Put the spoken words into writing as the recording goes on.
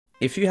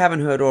If you haven't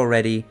heard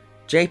already,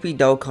 JP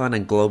Dokkan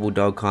and Global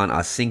Dokkan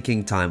are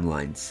syncing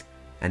timelines,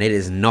 and it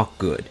is not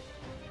good.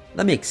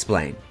 Let me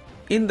explain.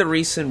 In the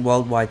recent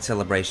Worldwide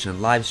Celebration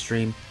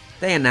livestream,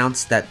 they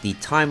announced that the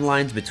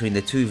timelines between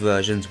the two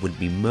versions would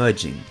be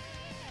merging.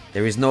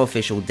 There is no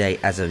official date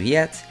as of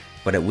yet,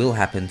 but it will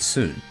happen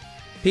soon.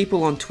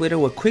 People on Twitter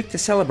were quick to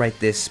celebrate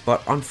this,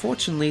 but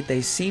unfortunately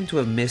they seem to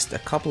have missed a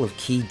couple of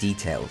key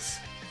details.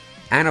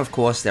 And of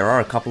course there are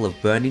a couple of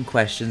burning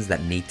questions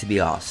that need to be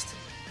asked.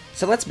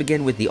 So let's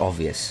begin with the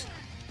obvious.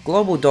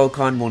 Global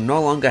Dokkan will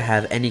no longer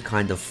have any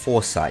kind of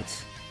foresight.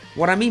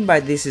 What I mean by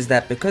this is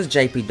that because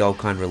JP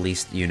Dokkan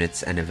released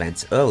units and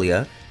events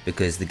earlier,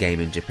 because the game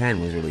in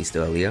Japan was released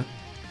earlier,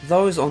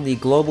 those on the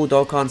Global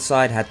Dokkan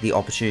side had the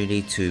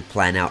opportunity to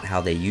plan out how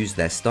they used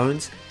their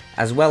stones,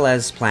 as well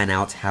as plan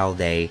out how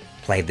they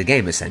played the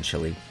game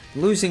essentially.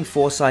 Losing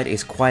foresight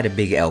is quite a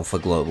big L for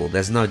Global,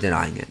 there's no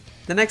denying it.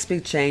 The next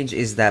big change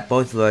is that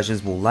both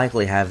versions will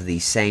likely have the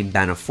same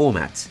banner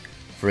format.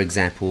 For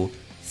example,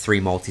 3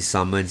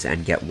 multi-summons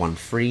and get 1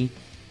 free,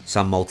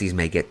 some multis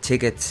may get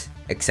tickets,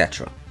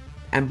 etc.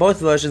 And both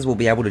versions will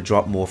be able to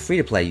drop more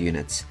free-to-play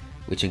units,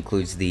 which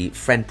includes the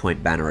friend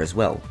point banner as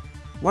well.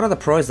 One of the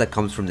pros that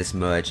comes from this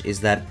merge is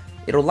that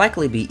it'll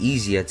likely be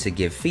easier to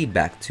give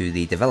feedback to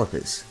the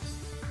developers.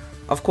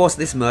 Of course,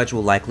 this merge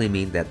will likely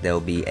mean that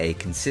there'll be a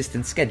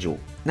consistent schedule.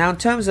 Now in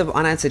terms of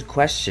unanswered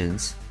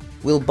questions,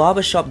 will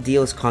barbershop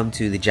deals come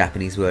to the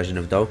Japanese version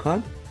of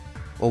Dokkan?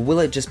 Or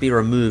will it just be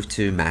removed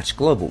to match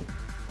Global?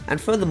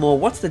 And furthermore,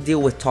 what's the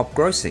deal with top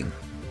grossing?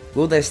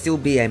 Will there still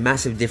be a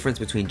massive difference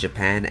between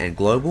Japan and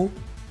Global?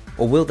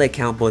 Or will they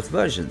count both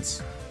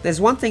versions?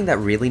 There's one thing that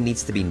really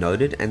needs to be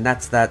noted, and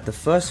that's that the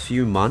first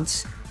few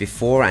months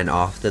before and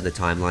after the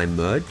timeline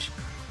merge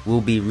will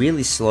be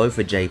really slow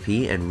for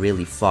JP and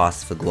really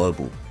fast for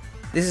Global.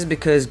 This is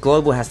because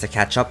Global has to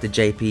catch up to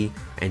JP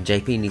and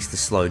JP needs to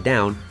slow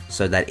down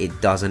so that it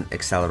doesn't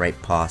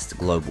accelerate past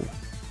Global.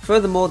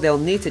 Furthermore, they'll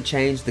need to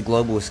change the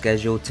Global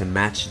schedule to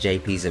match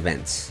JP's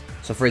events.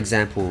 So for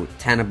example,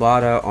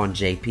 Tanabata on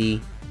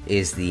JP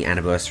is the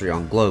anniversary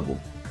on Global.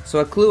 So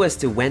a clue as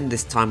to when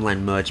this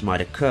timeline merge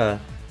might occur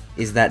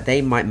is that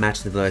they might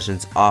match the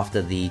versions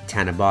after the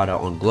Tanabata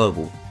on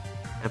Global,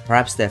 and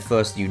perhaps their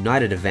first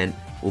United event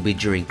will be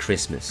during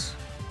Christmas.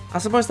 I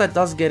suppose that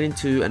does get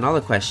into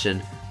another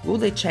question: will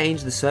they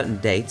change the certain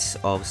dates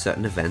of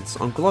certain events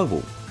on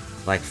Global?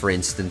 Like for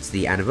instance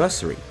the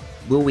anniversary.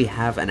 Will we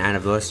have an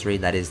anniversary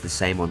that is the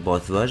same on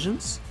both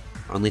versions?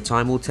 Only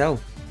time will tell.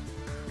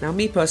 Now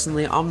me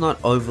personally, I'm not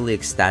overly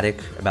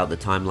ecstatic about the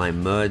timeline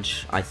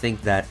merge. I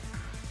think that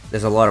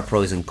there's a lot of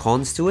pros and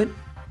cons to it.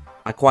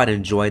 I quite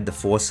enjoyed the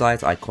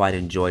foresight, I quite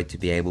enjoyed to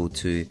be able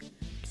to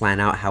plan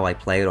out how I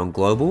play it on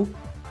Global.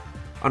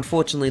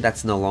 Unfortunately,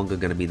 that's no longer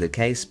going to be the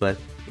case, but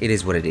it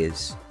is what it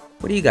is.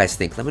 What do you guys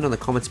think? Let me know in the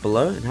comments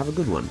below and have a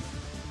good one.